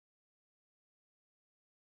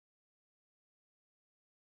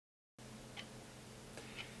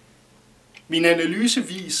Min analyse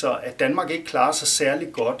viser, at Danmark ikke klarer sig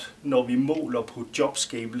særlig godt, når vi måler på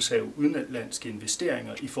jobskabelse af udenlandske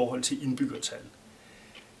investeringer i forhold til indbyggertal.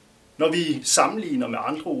 Når vi sammenligner med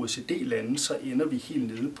andre OECD-lande, så ender vi helt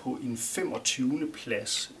nede på en 25.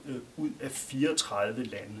 plads ud af 34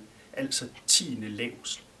 lande, altså 10.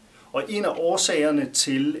 lavest. Og en af årsagerne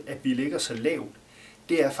til, at vi ligger så lavt,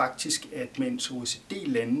 det er faktisk, at mens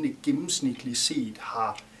OECD-landene gennemsnitligt set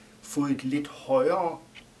har fået et lidt højere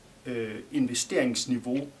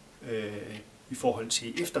investeringsniveau i forhold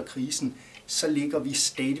til efter krisen, så ligger vi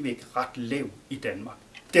stadigvæk ret lavt i Danmark.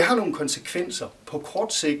 Det har nogle konsekvenser. På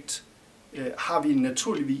kort sigt har vi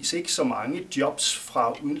naturligvis ikke så mange jobs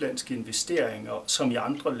fra udenlandske investeringer som i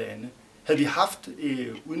andre lande. Havde vi haft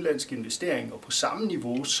udenlandske investeringer på samme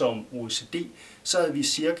niveau som OECD, så havde vi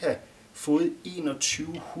cirka fået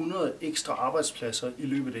 2100 ekstra arbejdspladser i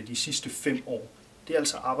løbet af de sidste 5 år. Det er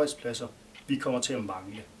altså arbejdspladser, vi kommer til at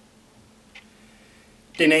mangle.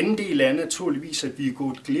 Den anden del er naturligvis, at vi er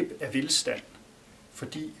gået glip af velstand,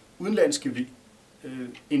 fordi udenlandske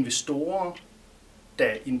investorer,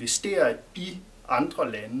 der investerer i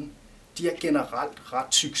andre lande, de er generelt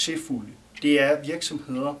ret succesfulde. Det er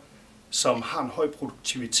virksomheder, som har en høj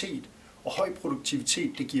produktivitet, og høj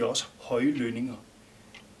produktivitet, det giver også høje lønninger.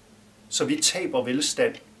 Så vi taber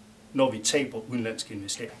velstand, når vi taber udenlandske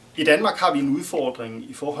investeringer. I Danmark har vi en udfordring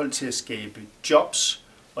i forhold til at skabe jobs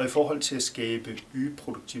og i forhold til at skabe øget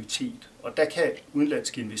produktivitet. Og der kan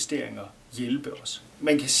udenlandske investeringer hjælpe os.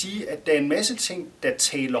 Man kan sige, at der er en masse ting, der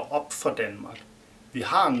taler op for Danmark. Vi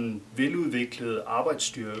har en veludviklet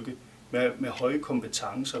arbejdsstyrke med høje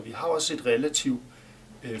kompetencer. Vi har også et relativt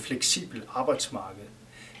fleksibelt arbejdsmarked.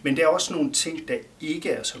 Men der er også nogle ting, der ikke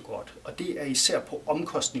er så godt, og det er især på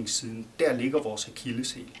omkostningssiden, der ligger vores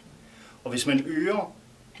akilleshæl. Og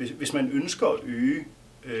hvis man ønsker at øge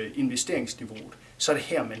investeringsniveauet, så er det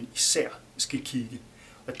her, man især skal kigge.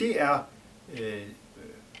 Og det er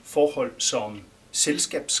forhold som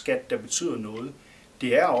selskabsskat, der betyder noget.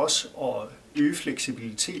 Det er også at øge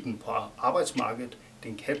fleksibiliteten på arbejdsmarkedet.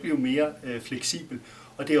 Den kan blive mere fleksibel.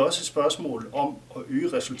 Og det er også et spørgsmål om at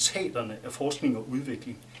øge resultaterne af forskning og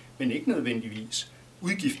udvikling, men ikke nødvendigvis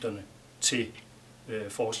udgifterne til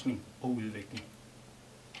forskning og udvikling.